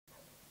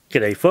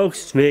G'day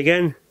folks, it's me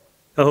again.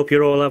 I hope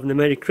you're all having a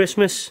Merry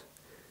Christmas.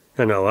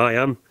 I know I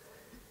am.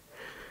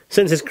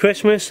 Since it's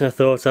Christmas, I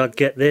thought I'd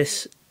get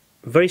this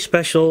very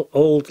special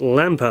old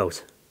lamp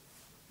out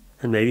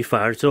and maybe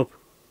fire it up.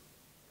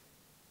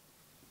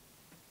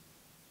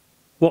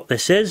 What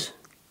this is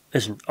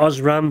an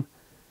Osram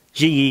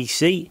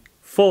G.E.C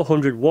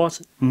 400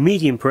 watt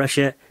medium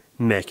pressure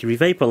mercury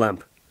vapour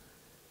lamp.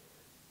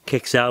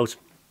 Kicks out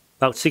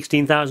about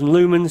 16,000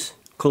 lumens,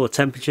 colour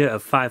temperature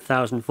of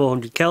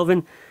 5,400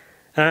 Kelvin,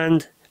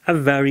 and a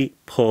very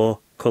poor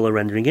colour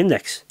rendering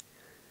index.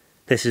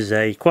 This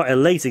is quite a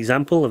late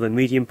example of a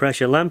medium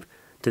pressure lamp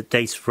that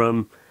dates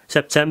from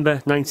September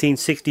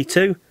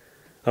 1962.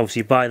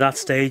 Obviously by that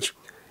stage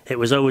it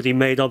was already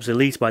made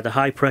obsolete by the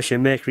high pressure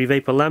mercury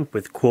vapour lamp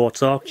with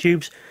quartz arc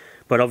tubes,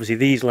 but obviously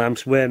these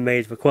lamps were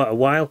made for quite a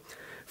while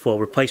for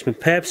replacement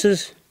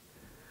purposes.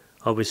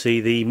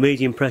 Obviously the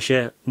medium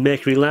pressure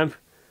mercury lamp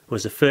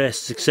was the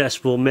first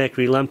successful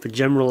mercury lamp for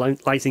general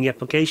lighting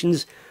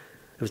applications.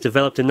 It was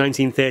developed in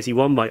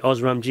 1931 by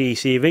Osram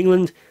G.E.C of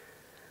England,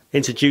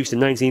 introduced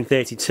in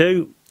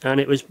 1932, and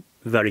it was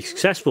very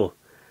successful.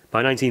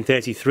 By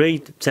 1933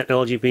 the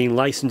technology being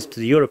licensed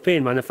to the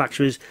European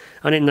manufacturers,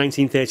 and in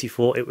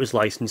 1934 it was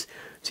licensed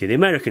to the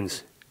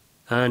Americans,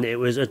 and it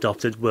was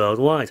adopted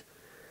worldwide.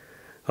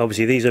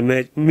 Obviously these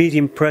are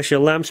medium pressure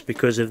lamps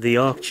because of the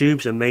arc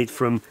tubes are made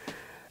from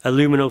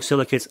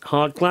aluminosilicate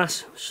hard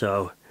glass,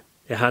 so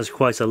it has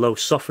quite a low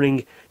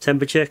softening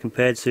temperature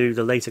compared to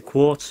the later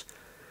quartz.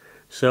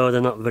 So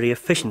they're not very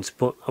efficient,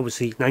 but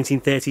obviously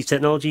 1930s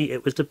technology,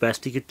 it was the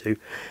best you could do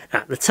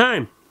at the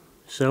time.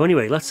 So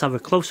anyway, let's have a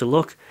closer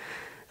look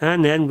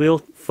and then we'll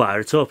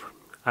fire it up.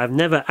 I've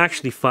never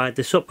actually fired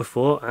this up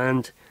before,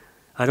 and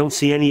I don't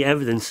see any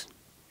evidence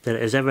that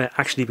it has ever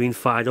actually been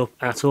fired up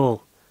at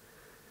all.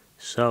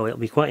 So it'll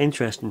be quite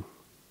interesting.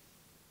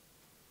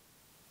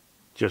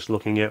 Just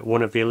looking at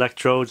one of the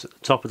electrodes at the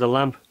top of the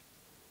lamp.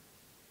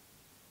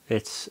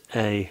 It's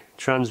a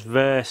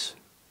transverse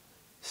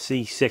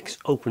C6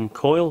 open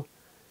coil.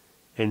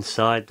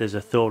 Inside there's a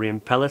thorium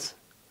pellet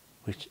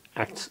which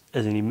acts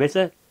as an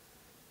emitter.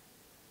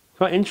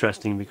 Quite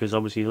interesting because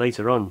obviously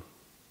later on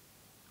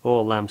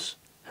all lamps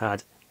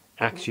had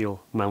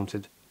axial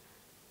mounted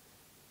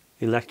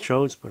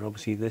electrodes, but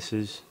obviously this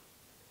is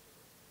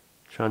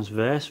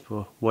transverse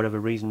for whatever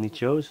reason they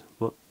chose,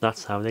 but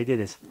that's how they did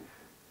it.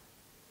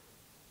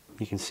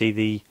 You can see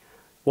the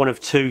one of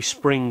two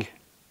spring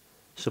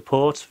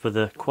supports for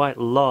the quite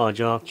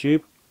large arc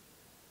tube,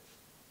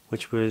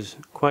 which was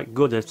quite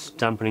good at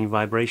dampening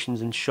vibrations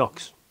and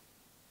shocks.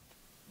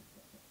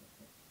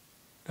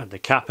 At the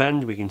cap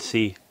end we can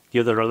see the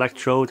other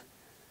electrode,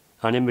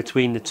 and in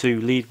between the two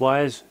lead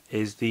wires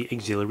is the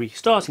auxiliary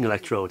starting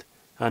electrode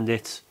and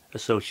its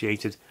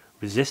associated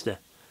resistor.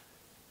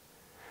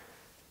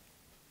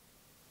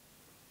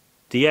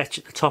 The etch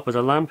at the top of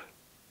the lamp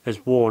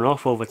has worn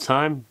off over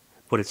time,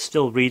 but it's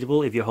still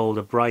readable if you hold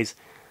a bright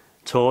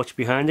torch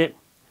behind it.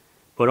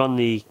 But on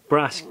the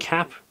brass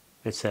cap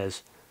it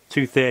says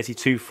 230,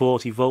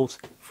 240 volts,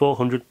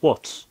 400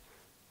 watts.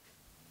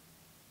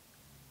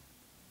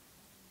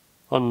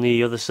 On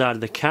the other side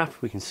of the cap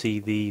we can see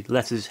the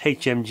letters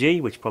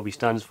HMG, which probably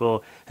stands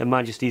for Her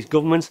Majesty's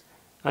Government,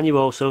 and you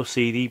also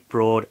see the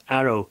broad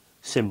arrow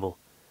symbol.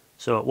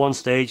 So at one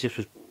stage this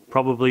was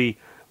probably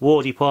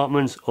War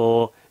Department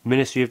or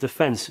Ministry of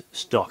Defence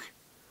stock,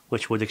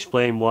 which would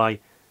explain why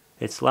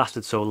it's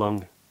lasted so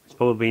long. It's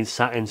probably been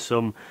sat in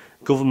some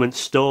government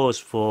stores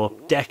for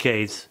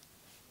decades.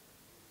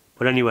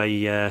 But anyway,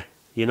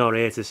 you're not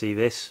here to see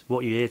this.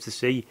 What you're here to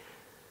see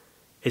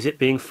is it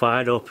being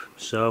fired up.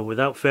 So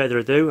without further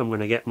ado, I'm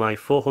going to get my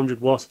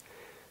 400 watt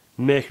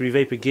mercury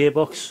vapour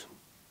gearbox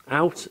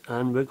out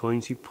and we're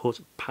going to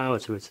put power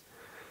to it.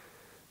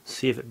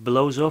 See if it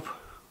blows up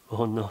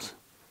or not.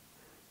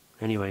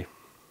 Anyway.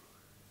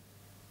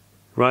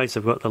 Right,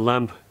 I've got the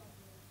lamp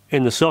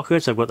in the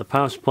socket, I've got the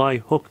power supply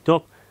hooked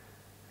up.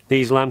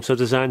 These lamps are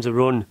designed to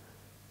run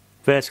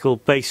vertical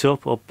base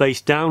up or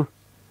base down,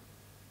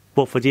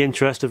 but for the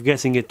interest of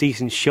getting a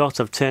decent shot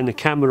I've turned the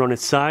camera on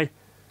its side,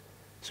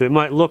 so it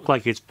might look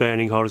like it's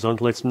burning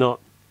horizontal. It's not,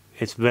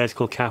 it's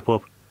vertical cap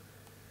up.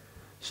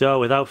 So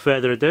without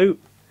further ado,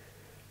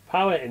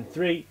 power in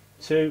 3,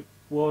 2,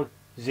 1,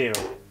 0.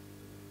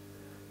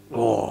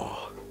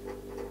 Oh,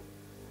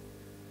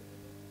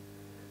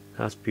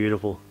 that's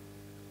beautiful.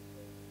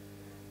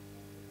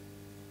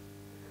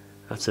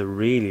 That's a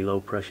really low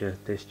pressure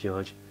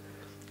discharge.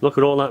 Look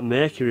at all that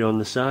mercury on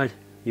the side.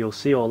 You'll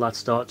see all that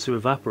start to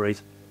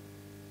evaporate.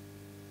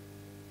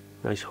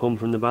 Nice hum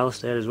from the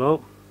ballast there as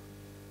well.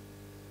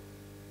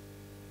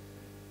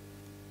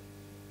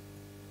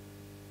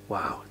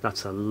 Wow,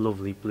 that's a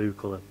lovely blue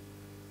colour.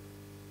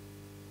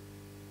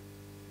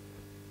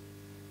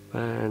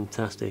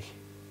 Fantastic.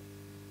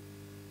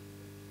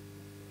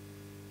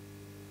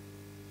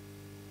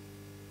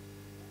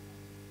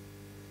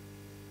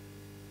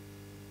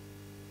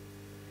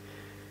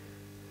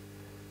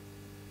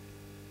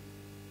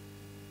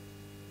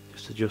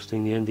 Just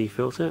adjusting the ND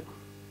filter.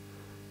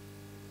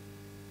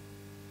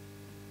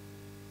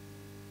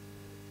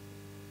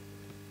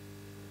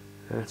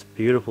 That's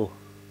beautiful.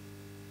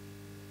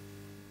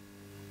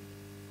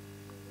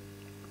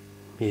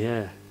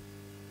 Yeah.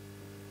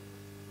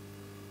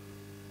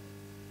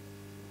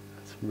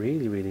 That's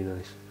really, really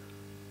nice.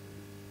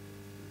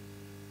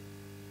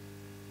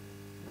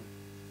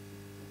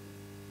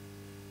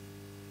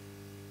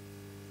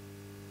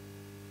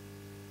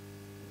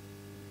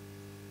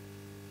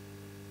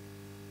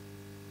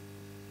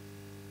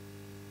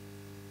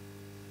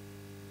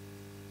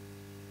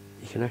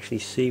 You can actually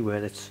see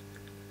where it's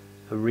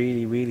a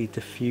really, really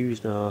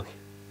diffused arc,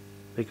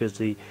 because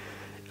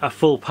at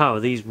full power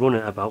these run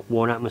at about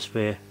 1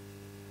 atmosphere,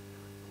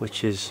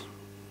 which is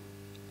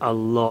a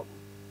lot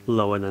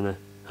lower than a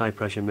high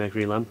pressure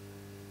mercury lamp.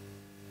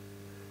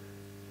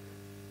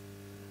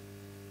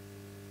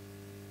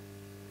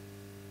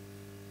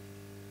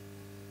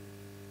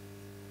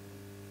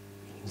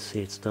 You can see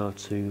it start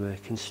to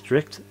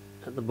constrict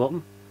at the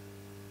bottom.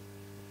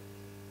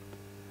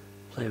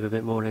 Play with a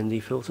bit more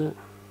ND filter.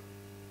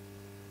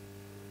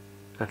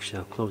 Actually,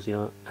 I'll close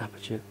the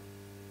aperture.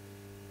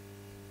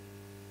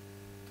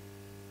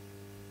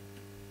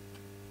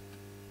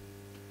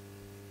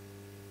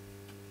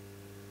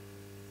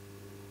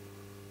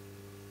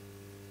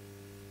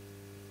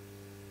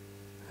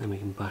 And we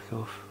can back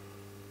off.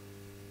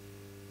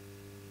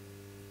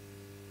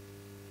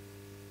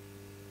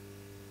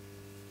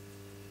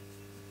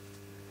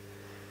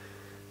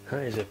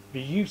 That is a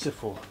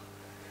beautiful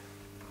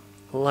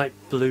light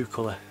blue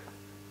colour.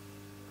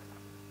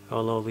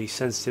 Although the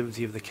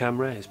sensitivity of the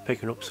camera is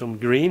picking up some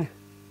green,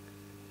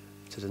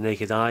 to the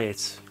naked eye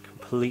it's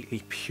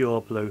completely pure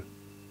blue.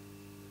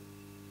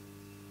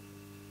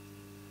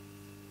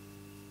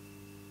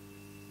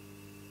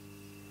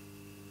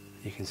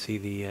 You can see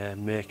the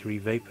mercury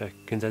vapour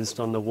condensed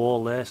on the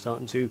wall there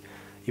starting to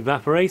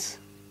evaporate.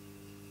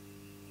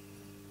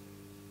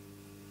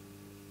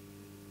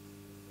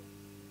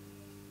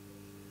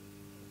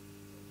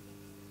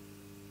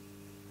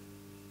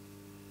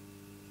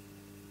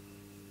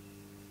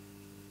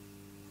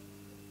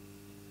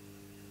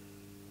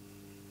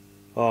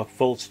 Our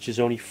voltage is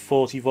only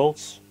 40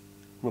 volts.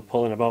 We're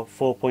pulling about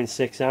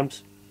 4.6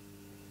 amps.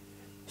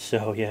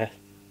 So yeah,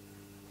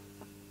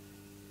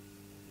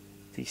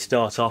 these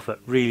start off at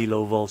really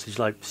low voltage,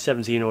 like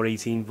 17 or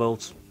 18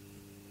 volts.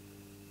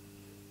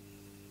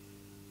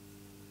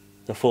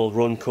 The full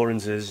run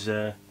current is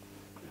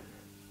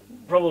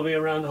probably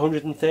around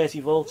 130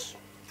 volts.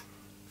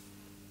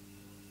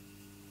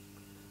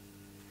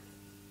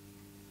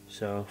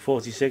 So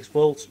 46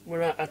 volts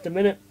we're at the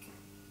minute.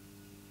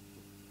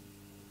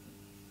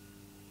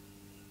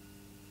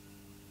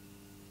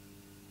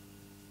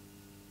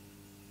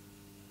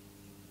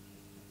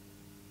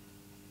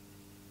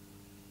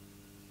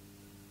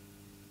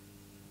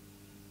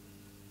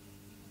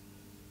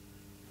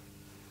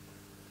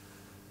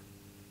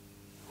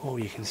 Oh,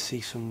 you can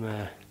see some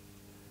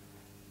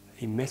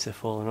emitter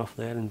falling off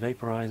there and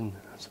vaporizing.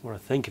 That's what I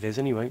think it is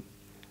anyway.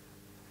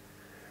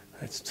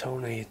 Let's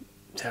tone it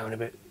down a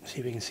bit, see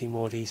if we can see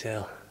more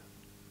detail.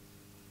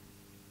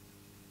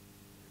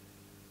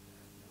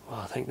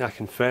 Well, I think that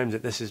confirms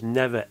that this has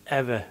never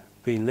ever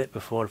been lit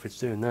before if it's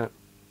doing that.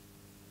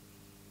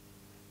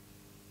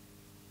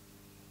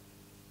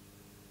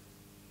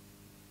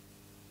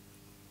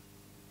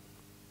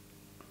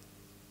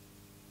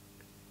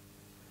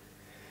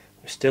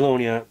 We're still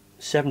only at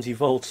 70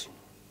 volts,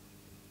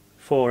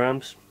 4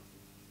 amps.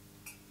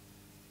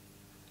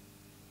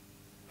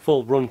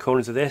 Full run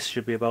current of this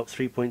should be about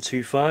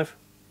 3.25.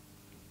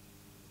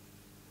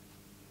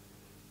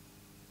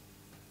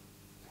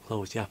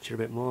 Close the aperture a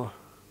bit more,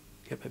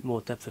 get a bit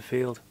more depth of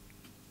field.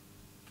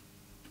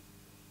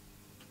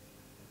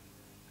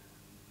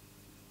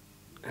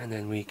 And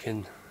then we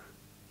can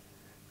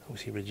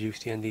obviously reduce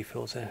the ND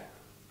filter.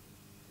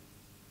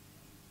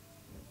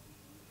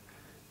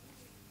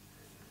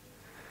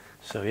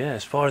 So yeah,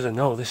 as far as I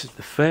know, this is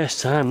the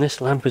first time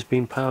this lamp has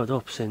been powered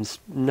up since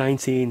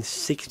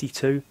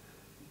 1962.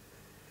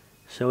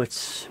 So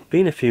it's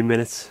been a few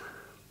minutes.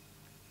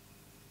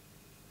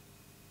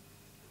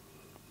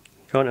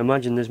 Can't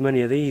imagine there's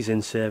many of these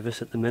in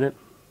service at the minute.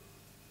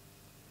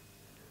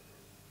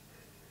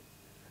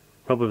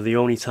 Probably the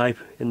only type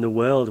in the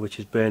world which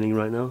is burning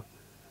right now.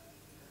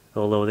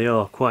 Although they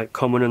are quite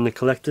common in the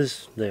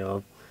collectors.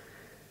 They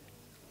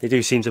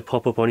do seem to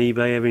pop up on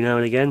eBay every now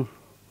and again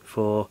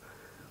for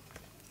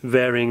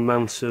varying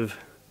amounts of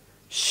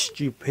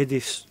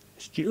stupendous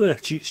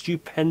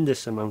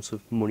amounts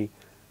of money.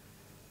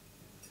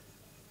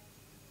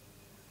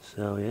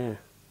 So yeah,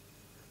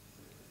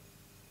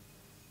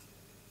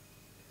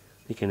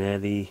 you can hear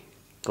the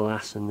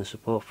glass and the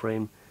support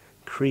frame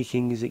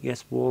creaking as it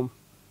gets warm.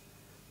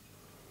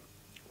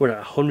 We're at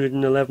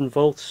 111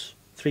 volts,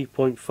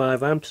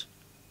 3.5 amps.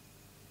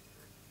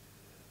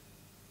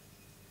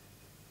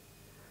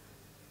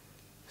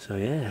 So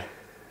yeah,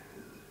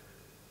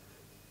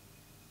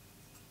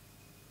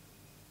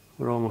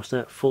 we're almost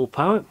at full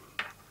power.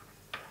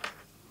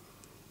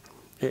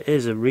 It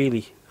is a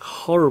really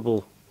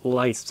horrible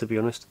light, to be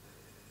honest.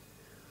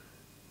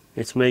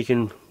 It's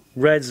making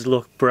reds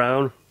look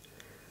brown,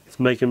 It's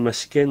making my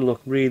skin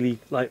look really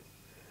like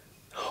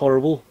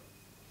horrible.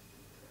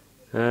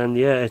 And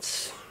yeah,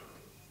 it's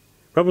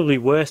probably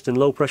worse than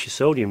low pressure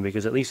sodium,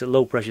 because at least at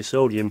low pressure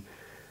sodium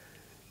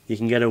you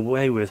can get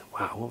away with,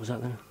 wow, what was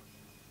that then?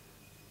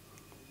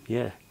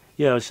 Yeah,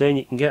 I was saying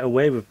you can get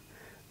away with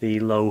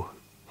the low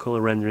colour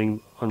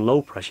rendering on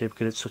low pressure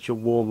because it's such a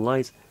warm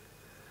light.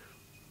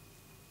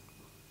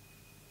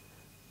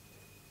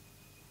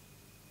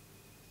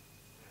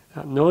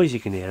 That noise you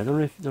can hear, I don't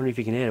know if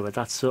you can hear it, but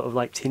that's sort of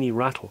like tinny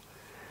rattle.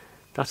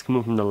 That's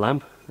coming from the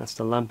lamp. That's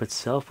the lamp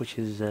itself which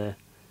is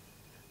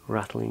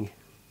rattling.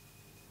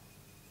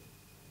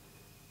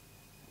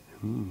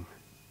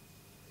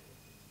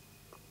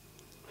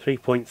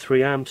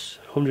 3.3 amps,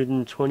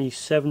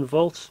 127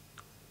 volts.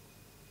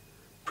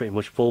 Pretty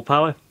much full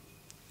power.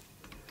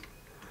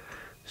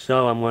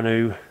 So I'm going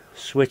to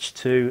switch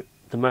to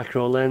the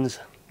macro lens.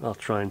 I'll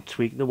try and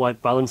tweak the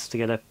white balance to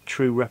get a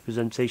true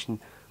representation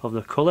of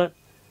the colour.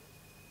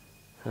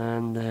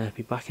 And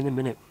be back in a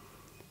minute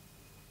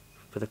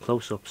for the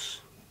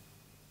close-ups.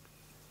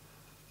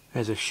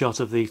 There's a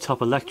shot of the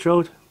top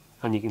electrode,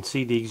 and you can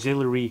see the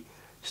auxiliary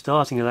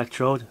starting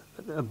electrode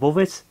above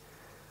it.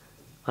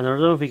 And I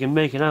don't know if you can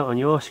make it out on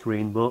your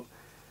screen, but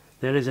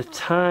there is a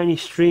tiny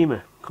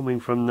streamer coming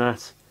from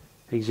that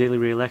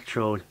auxiliary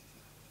electrode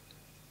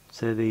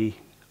to the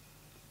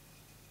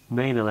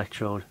main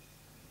electrode.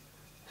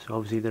 So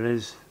obviously there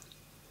is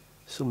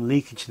some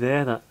leakage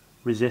there. That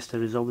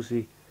resistor is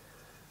obviously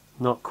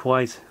not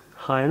quite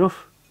high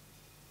enough,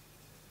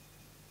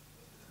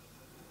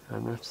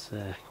 and that's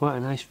quite a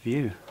nice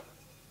view.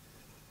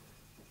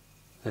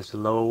 There's the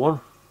lower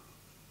one,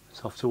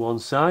 it's off to one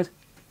side.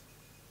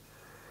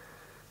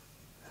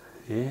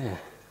 Yeah,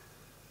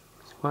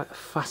 it's quite a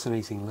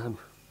fascinating lamp.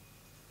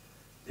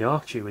 The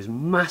arc tube is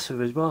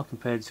massive as well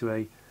compared to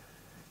a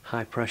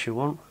high pressure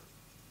one.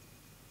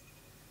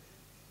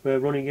 We're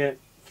running at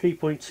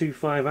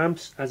 3.25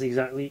 amps as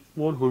exactly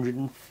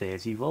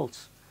 130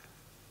 volts.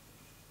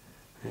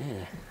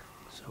 Yeah,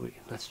 so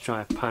let's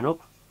try a pan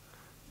up.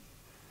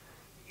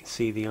 You can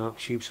see the arc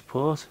tube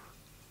support.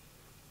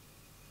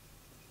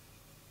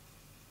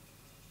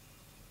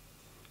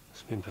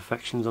 Some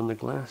imperfections on the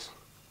glass.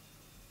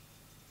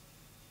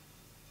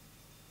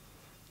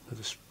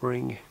 Another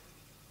spring.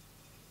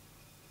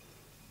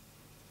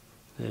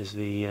 There's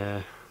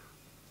the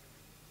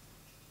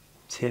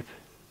tip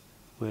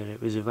where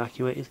it was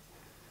evacuated,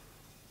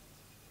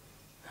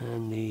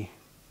 and the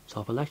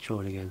top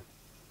electrode again.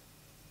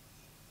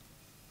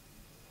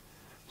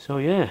 So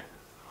yeah,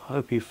 I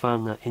hope you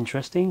found that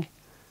interesting.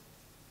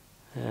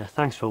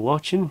 Thanks for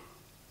watching,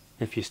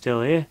 if you're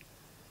still here,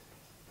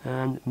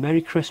 and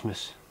Merry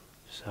Christmas.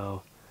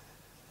 So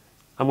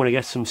I'm going to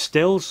get some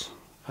stills,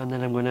 and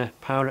then I'm going to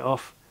power it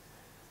off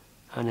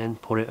and then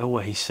put it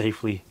away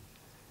safely.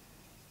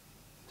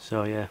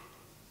 So yeah,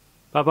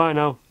 bye bye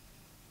now.